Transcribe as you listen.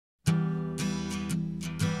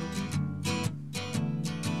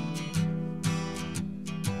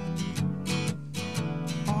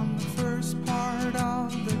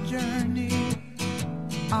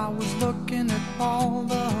I was looking at all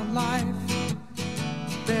the life.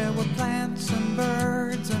 There were plants and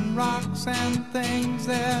birds and rocks and things.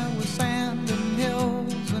 There was sand and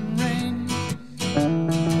hills and rain.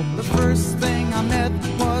 The first thing I met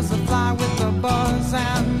was a fly with a buzz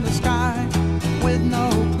and the sky with no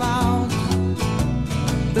clouds.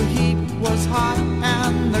 The heat was hot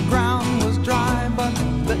and the ground was dry, but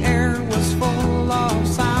the air was full of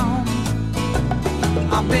sound.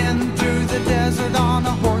 I've been through the desert on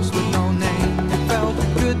a horse with no name. It felt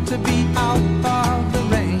good to be out of the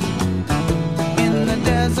rain. In the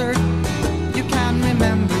desert, you can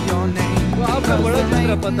remember your name, because there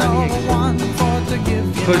ain't no one for to give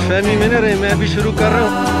you. खुशफहमी में न रहे, मैं अभी शुरू कर रहा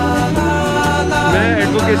हूँ, मैं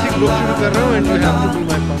एडवोकेसी ग्रुप शुरू कर रहा हूँ and you have to be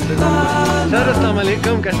my founder. Sir अस्सलाम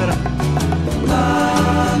वालेकुम, कैसा रहा?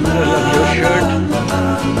 I love your shirt.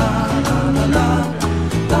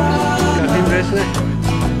 काफी इंप्रेस है.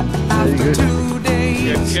 After 2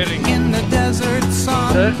 days in the desert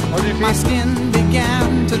sun, my skin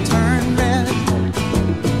began to turn red.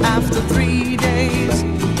 After 3 days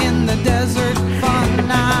in the desert fun,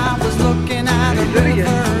 I was looking at a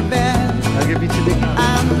riverbed,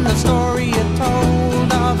 and the story it told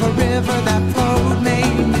of a river that flowed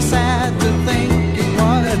made me sad to think it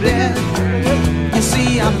was dead. You see,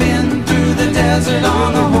 I've been through the desert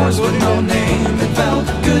on a horse with no name. It felt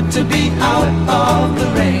good to be out of the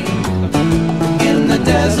rain. In the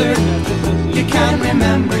desert, you can't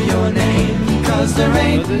remember your name, 'cause there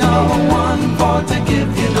ain't no one for to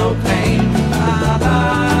give you no pain. La la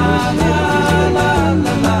la la la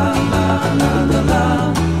la la la la la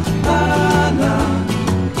la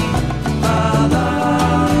la la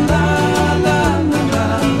la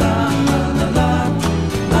la la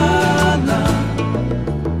la la.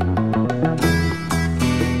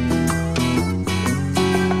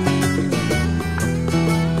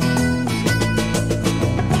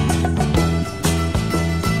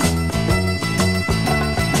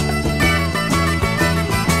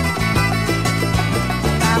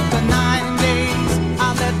 After 9 days, I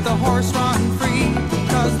let the horse run free,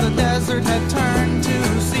 'cause the desert had turned to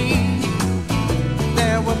sea.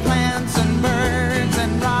 There were plants and birds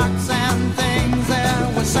and rocks and things. There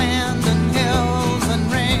was sand and hills and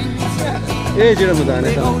rings.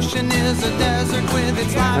 The ocean is a desert with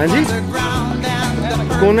its life underground and the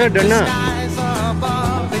perfect skies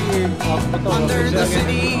above. Under the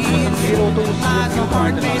cities lies a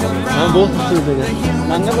heart made of ground. The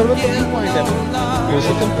humans forget no love.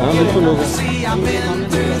 See, I've been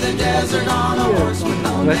through the desert on a horse with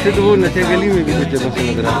no name. वैसे तो वो नथियागली में भी कुछ जगह से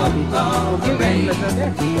लग रहा है.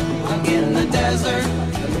 In the desert,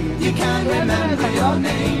 you can't remember your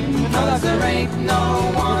name, 'cause there ain't no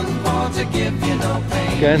one for to give you no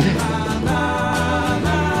pain.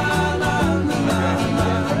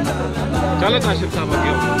 चलो काशिफ साहब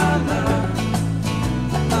आगे.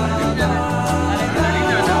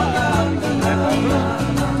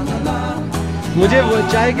 मुझे वो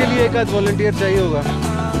चाय के लिए एक आध वॉलंटियर चाहिए होगा.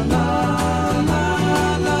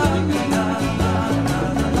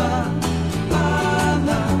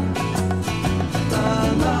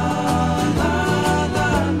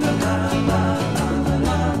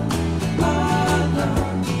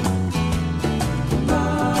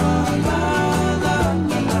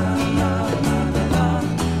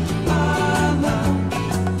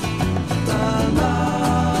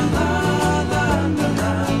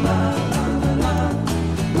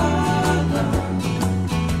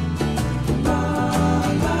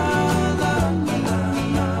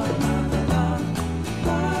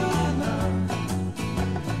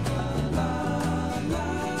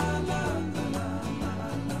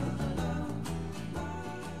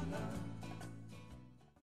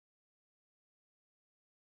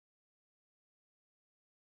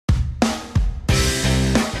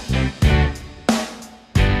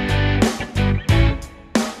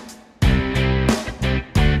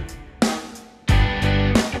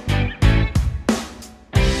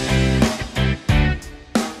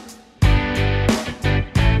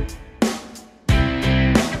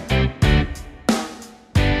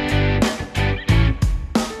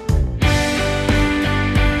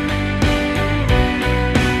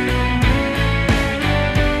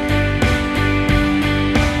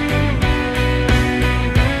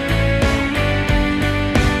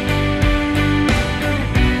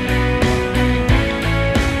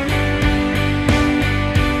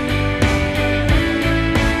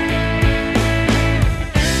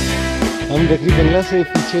 हम डगरी बंगला से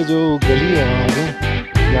पीछे जो गली है वहाँ आगे,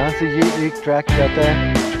 यहाँ से ये एक ट्रैक जाता है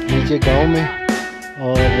नीचे गांव में,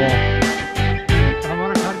 और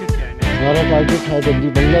हमारा टारगेट है डगरी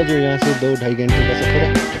बंगला जो यहाँ से 2-2.5 घंटे का सफर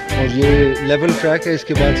है। और ये लेवल ट्रैक है,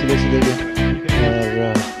 इसके बाद सीधे सीधे ये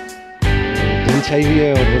और धुंध छाई हुई है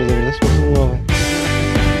और बड़ा ज़बरदस्त मौसम हुआ है।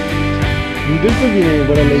 बिल्कुल भी नहीं,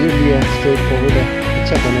 बड़ा लेजर लिया है, स्ट्रेट फॉरवर्ड है,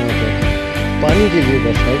 अच्छा बना हुआ है। पानी के लिए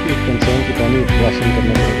बस है कि कंसर्न की पानी राशन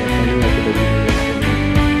करना पड़ेगा, पानी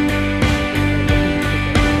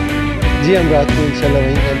जी। हम रात को इंशाल्लाह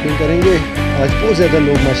वहीं कैंपिंग करेंगे। आज बहुत ज़्यादा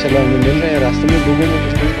लोग माशाल्लाह हमें मिल रहे हैं रास्ते में, लोगों में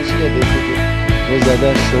कुछ बड़ी खुशी है देखने की, बहुत ज़्यादा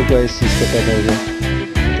शौक है इस चीज़ का पैदा हो गया।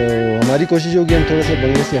 तो हमारी कोशिश होगी हम थोड़ा सा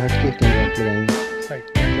बंगले से हट के कैंप लगाएंगे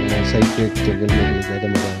साइड पे, जंगल में ज़्यादा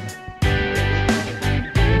मज़ा आएगा।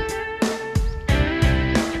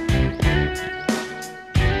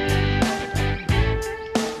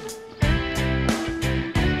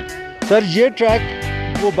 सर ये ट्रैक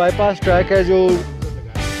वो बाईपास ट्रैक है जो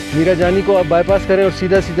मीरा जानी को आप बाईपास करें और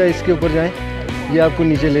सीधा सीधा इसके ऊपर जाएं, ये आपको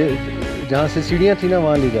नीचे ले, जहाँ से सीढ़ियाँ थी ना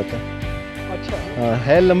वहाँ ले जाता है। अच्छा हाँ,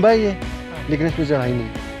 है लंबा है ये, लेकिन इसमें चढ़ाई नहीं।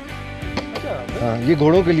 अच्छा हाँ, ये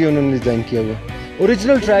घोड़ों के लिए उन्होंने डिज़ाइन किया हुआ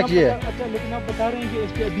ओरिजिनल ट्रैक ये है। अच्छा, लेकिन आप बता रहे हैं कि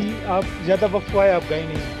इस पर अभी आप ज़्यादा वक्त हुआ है आप गए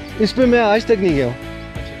नहीं? इस पर मैं आज तक नहीं गया हूँ।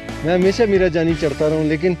 मैं हमेशा मीरा जानी चढ़ता रहा हूँ,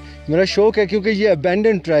 लेकिन मेरा शौक है क्योंकि ये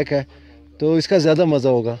अबैंडन ट्रैक है तो इसका ज़्यादा मज़ा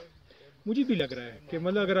होगा। मुझे भी लग रहा है कि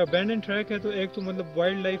मतलब अगर अबैंडन ट्रैक है तो एक तो मतलब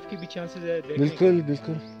वाइल्ड लाइफ की भी चांसेस है। बिल्कुल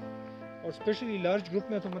बिल्कुल, और स्पेशली लार्ज ग्रुप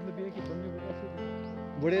में तो मतलब ये है कि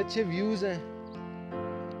बड़े अच्छे व्यूज हैं।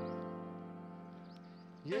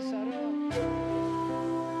 ये सारा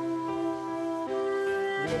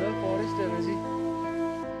फॉरेस्ट है ना जी।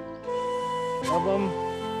 अब हम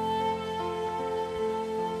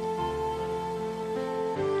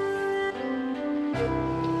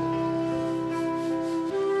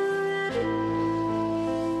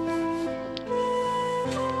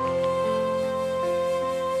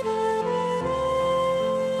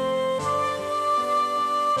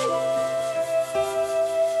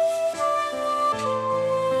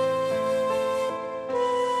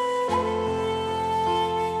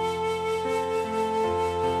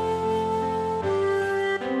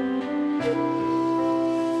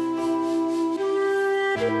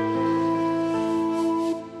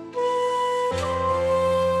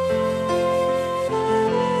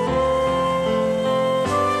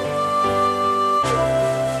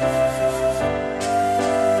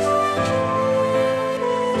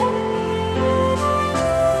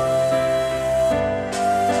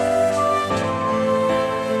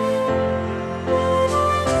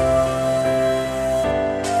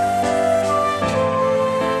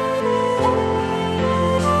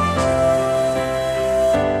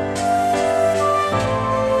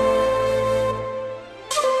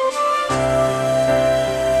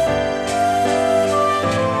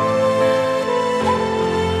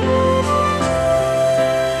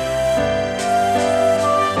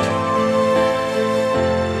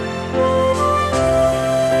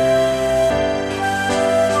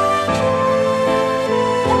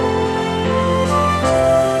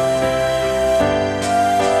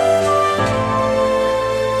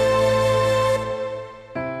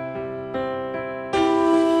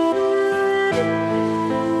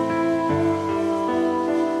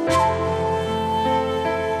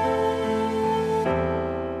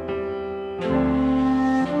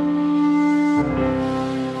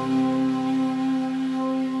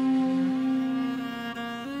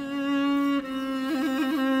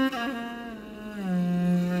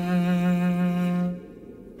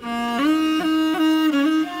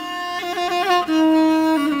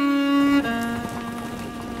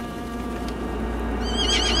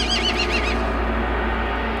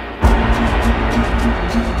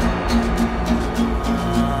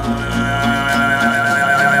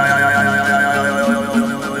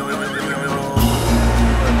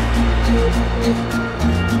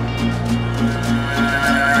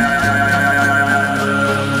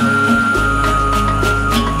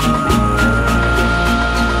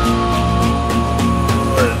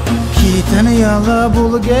Yala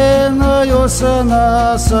bulgena yosana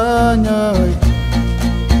sanyay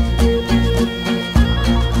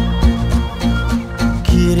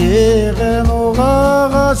Kirigen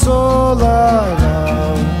ogaga solara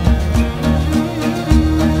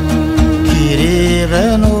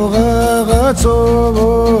Kirigen ogaga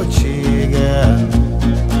solo chigen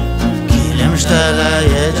Kilim shtala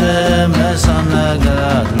yeceme sana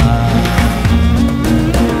gadna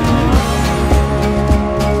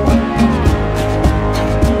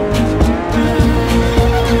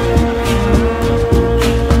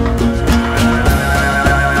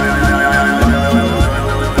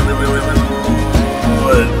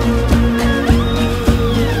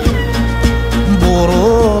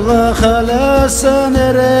Sen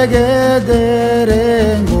erege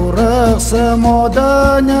derin,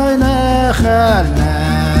 سموداني خلنا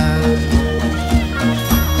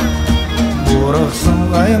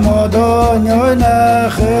ورخصن غي موداني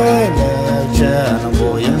خلنا جان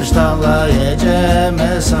بوين شتالا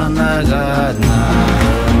يجم سنة قدنا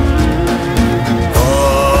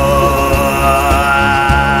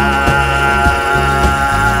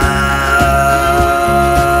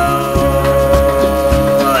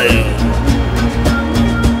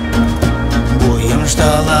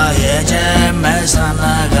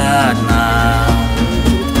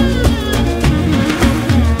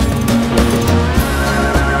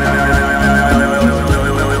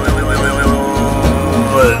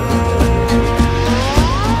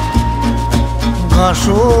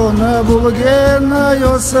Шуна булгена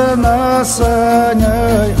йосена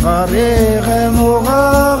саняй гариген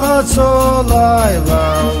угага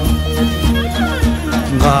цолайлау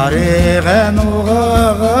гариген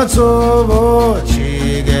угага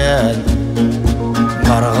цобочиген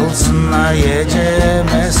қарғылсына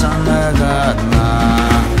ежеме санагадна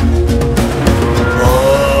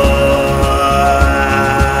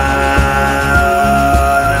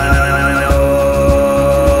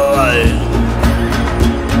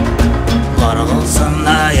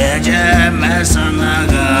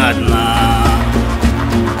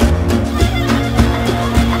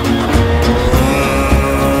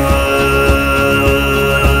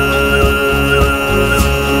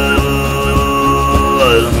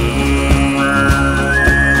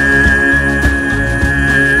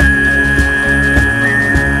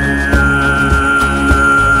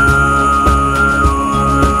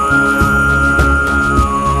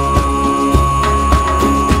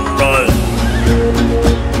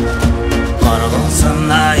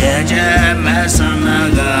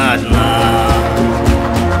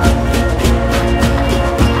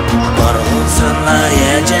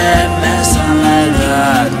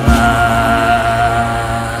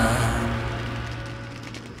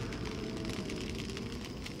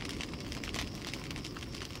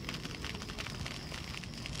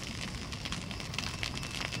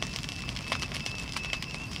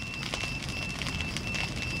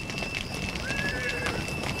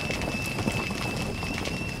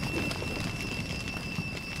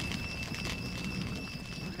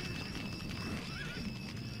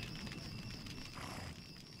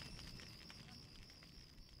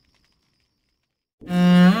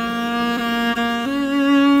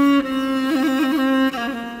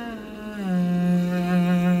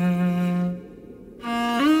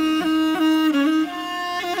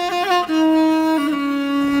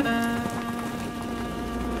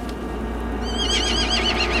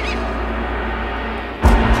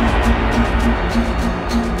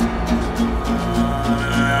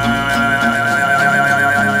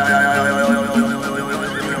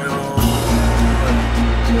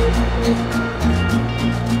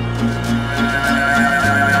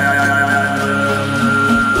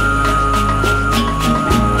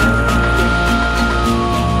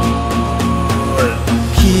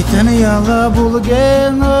Yala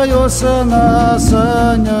bulgena yosana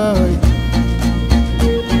sanyay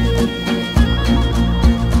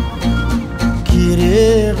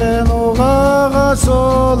Kiregen ogaga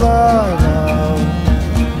solaylaw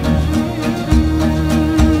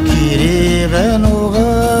Kiregen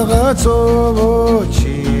ogaga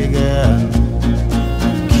tsobochigen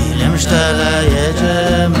Kilimshtala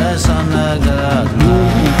yejeme sanagadna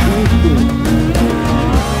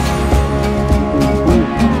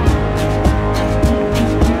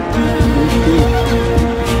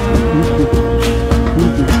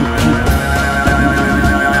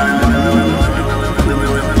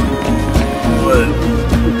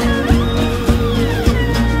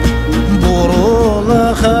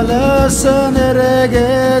خلاصن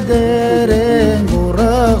رجدرين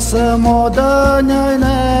ورقص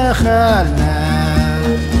موداني خلنا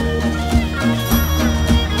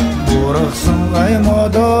ورقص غي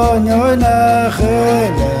موداني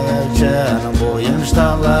خلنا جان بوين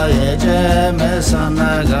شتالا يجم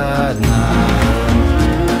سنغادنا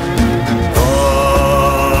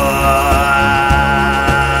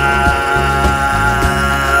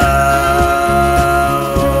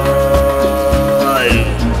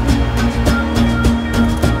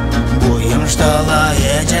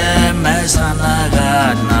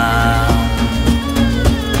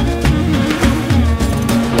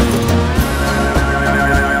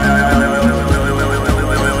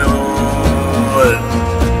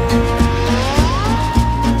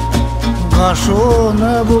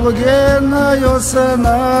Шуна булгена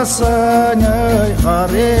йосена саняй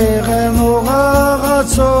гариген угага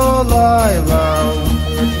цолайлау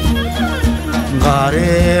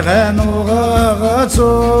гариген угага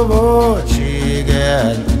цобоч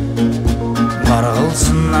gel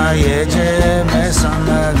Kargılsınla yeceme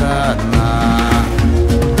sana katma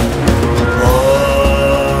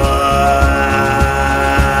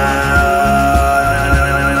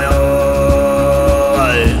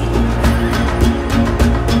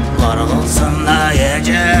Kargılsınla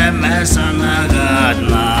yeceme sana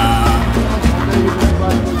katma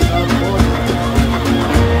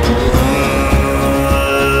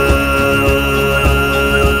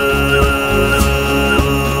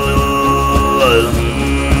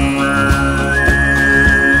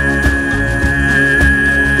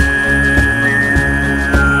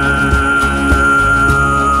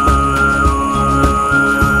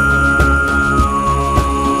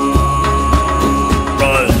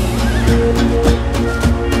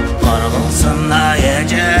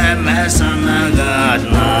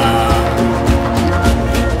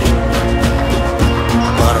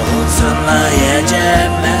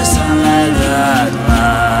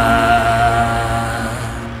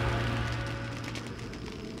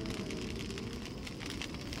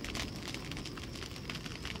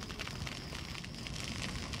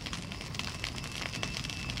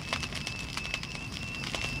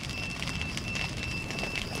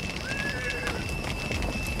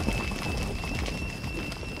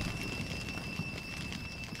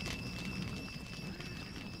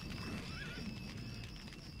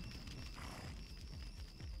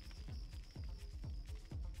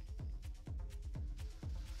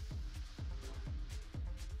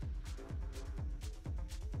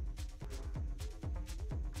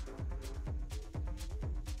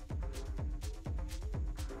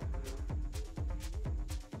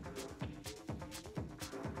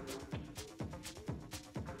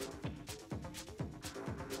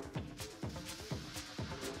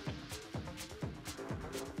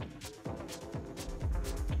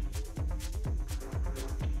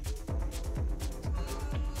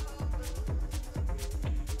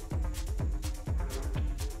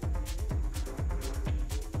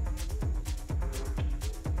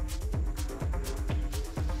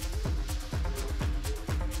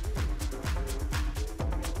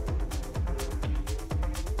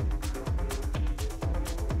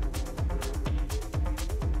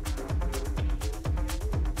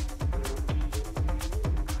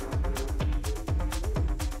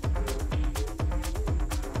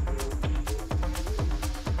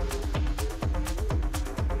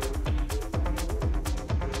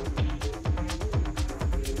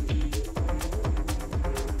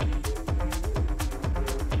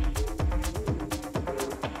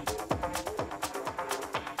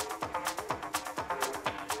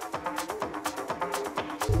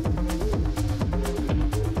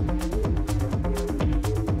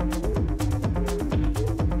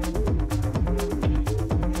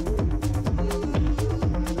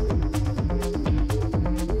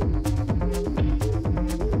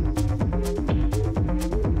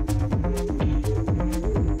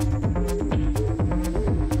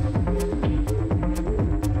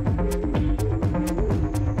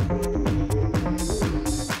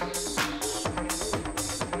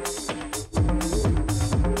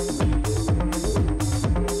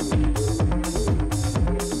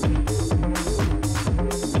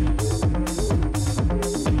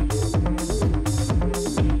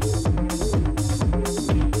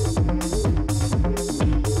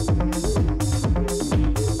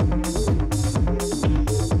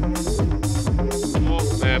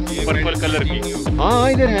purple colour की।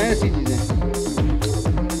 हाँ इधर है ऐसी चीजें।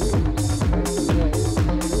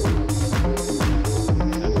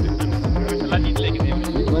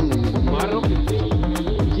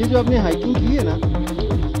 ये जो आपने hiking की है ना,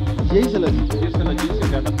 यही सलाजीत है। से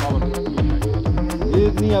ज्यादा पावर ये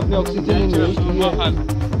इतनी आपने ऑक्सीजन इनहेल की है,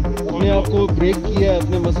 अपने आप को ब्रेक किया है,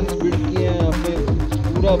 अपने मसल्स बिल्ड किए हैं, आपने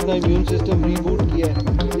पूरा अपना इम्यून सिस्टम रीबूट किया है।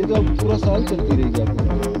 ये तो अब पूरा साल चलती रहेगी आपको।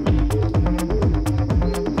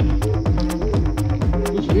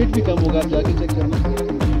 कुछ वेट भी कम होगा, आप जाके चेक करना।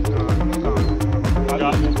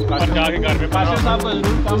 जाके घर में पाशा साहब का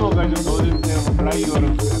जरूर कम होगा, जो 2 दिन से वो फ्राई और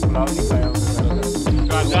पुलाव नहीं खाया होगा।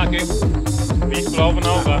 जाके बीफ पुलाव बना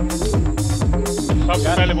होगा। सबसे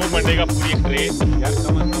पहले वो बनेगा पूरी एक ट्रे। यार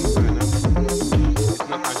कम से कम ना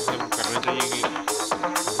इतना काम करना चाहिए कि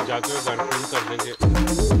जाके घर पे ही कर देंगे।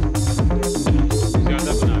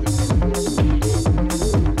 ज्यादा बना रहे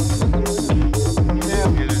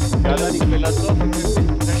ज्यादा नहीं मिला तो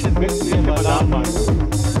बादाम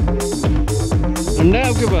ठंडा है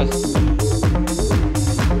आपके पास?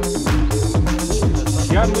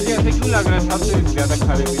 यार मुझे ऐसे क्यों लग रहा है सबसे ज्यादा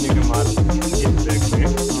खाने पीने के माल इस बैग में?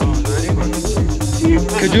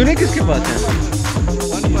 खजूरें किसके पास हैं?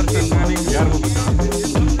 1% यार वो बता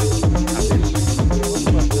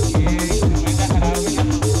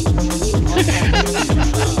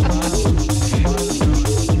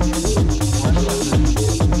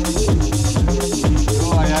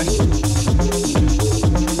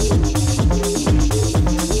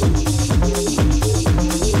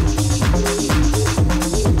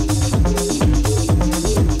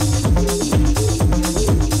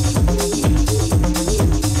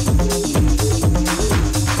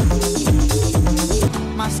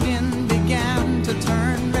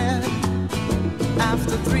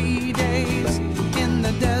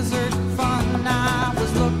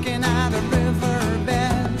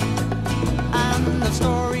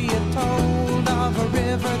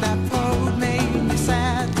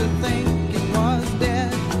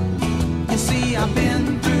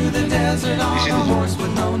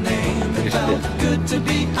good to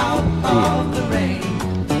be out of the rain.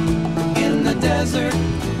 In the desert,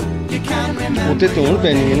 you can remember. उते तोड़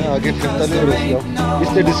पहनी है ना, आगे फिरता ले रोक जाओ,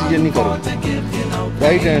 इससे डिसीजन नहीं करो।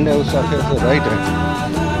 राइट हैंड है उसका, फिर तो राइट हैंड।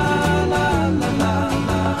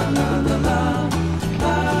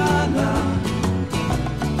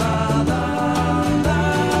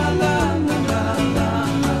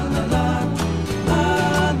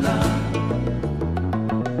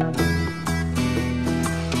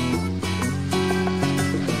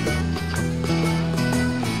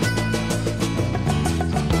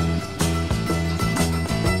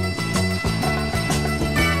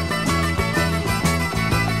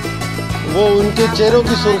 वो उनके चेहरों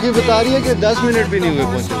की सुर्खी बता रही है कि 10 मिनट भी नहीं हुए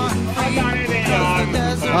पहुंचे।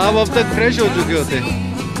 आप अब तक फ्रेश हो चुके होते,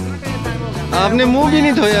 आपने मुंह भी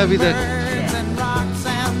नहीं धोया अभी तक।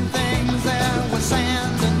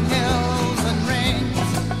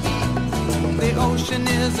 The ocean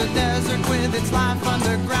is a desert with its life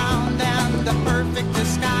underground and the perfect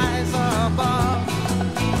disguise above.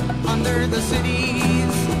 Under the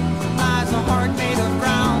cities lies a heart made of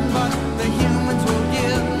ground, but the humans will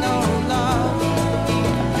give no love.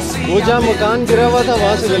 वो जहाँ मकान गिरा हुआ था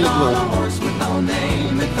वहाँ से गलत हुआ। With no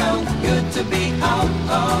name, it felt good to be out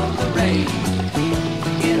of the rain.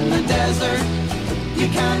 In the desert, you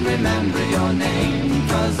can't remember your name,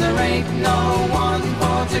 'cause there ain't no one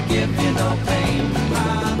for to give you no pain. La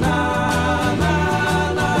la la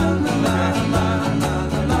la la la la la la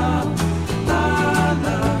la la la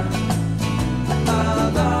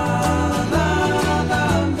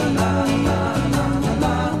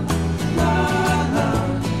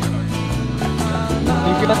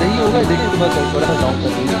दही होगा, देखिए के बाद थोड़ा सा down कर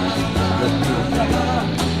दीजिए।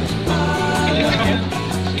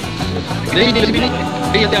 नहीं नहीं नहीं,